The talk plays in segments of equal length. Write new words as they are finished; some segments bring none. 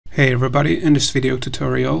Hey everybody, in this video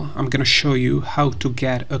tutorial I'm going to show you how to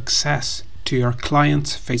get access to your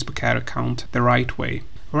client's Facebook ad account the right way.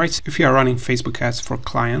 Alright, if you are running Facebook ads for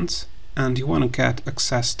clients and you want to get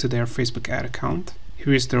access to their Facebook ad account,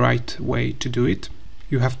 here is the right way to do it.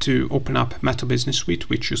 You have to open up Meta Business Suite,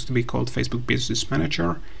 which used to be called Facebook Business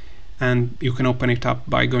Manager, and you can open it up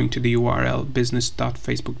by going to the URL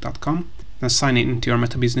business.facebook.com. Then sign in into your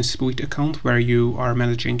Meta Business Suite account where you are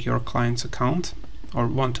managing your client's account or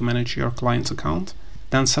want to manage your client's account.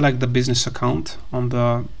 Then select the business account on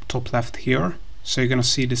the top left here. So you're going to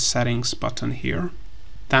see the settings button here.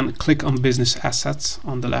 Then click on business assets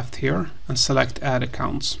on the left here and select ad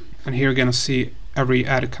accounts. And here you're going to see every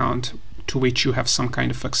ad account to which you have some kind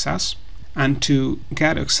of access. And to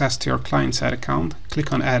get access to your client's ad account,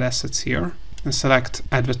 click on ad assets here and select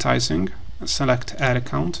advertising and select ad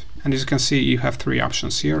account. And as you can see, you have three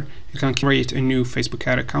options here. You can create a new Facebook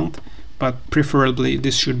ad account, but preferably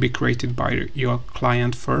this should be created by your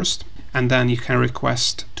client first, and then you can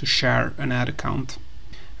request to share an ad account.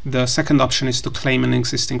 The second option is to claim an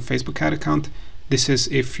existing Facebook ad account. This is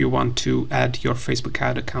if you want to add your Facebook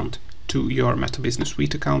ad account to your Meta Business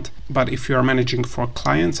Suite account. But if you are managing for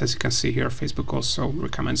clients, as you can see here, Facebook also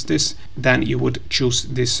recommends this, then you would choose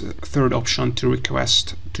this third option to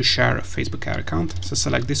request to share a Facebook ad account. So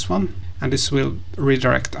select this one, and this will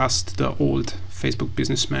redirect us to the old Facebook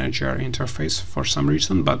Business Manager interface for some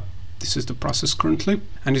reason, but this is the process currently.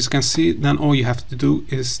 And as you can see, then all you have to do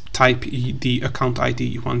is type the account ID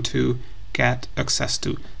you want to get access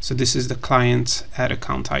to. So this is the client's ad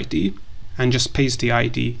account ID, and just paste the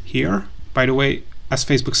ID here. By the way, as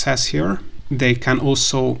Facebook says here, they can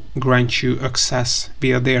also grant you access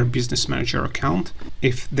via their business manager account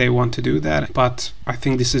if they want to do that, but I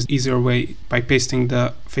think this is easier way by pasting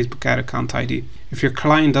the Facebook ad account ID. If your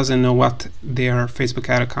client doesn't know what their Facebook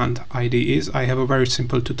ad account ID is, I have a very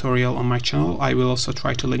simple tutorial on my channel. I will also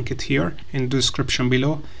try to link it here in the description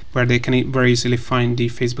below, where they can very easily find the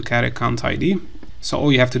Facebook ad account ID. So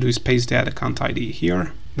all you have to do is paste the ad account ID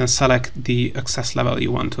here, then select the access level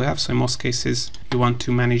you want to have. So in most cases you want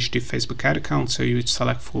to manage the Facebook ad account, so you would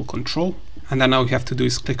select full control. And then all you have to do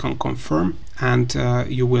is click on confirm, and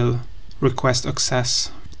you will request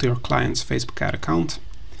access to your client's Facebook ad account,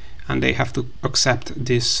 and they have to accept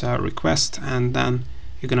this request, and then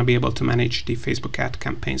you're going to be able to manage the Facebook ad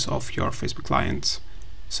campaigns of your Facebook clients.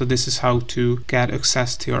 So this is how to get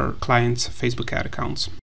access to your clients' Facebook ad accounts.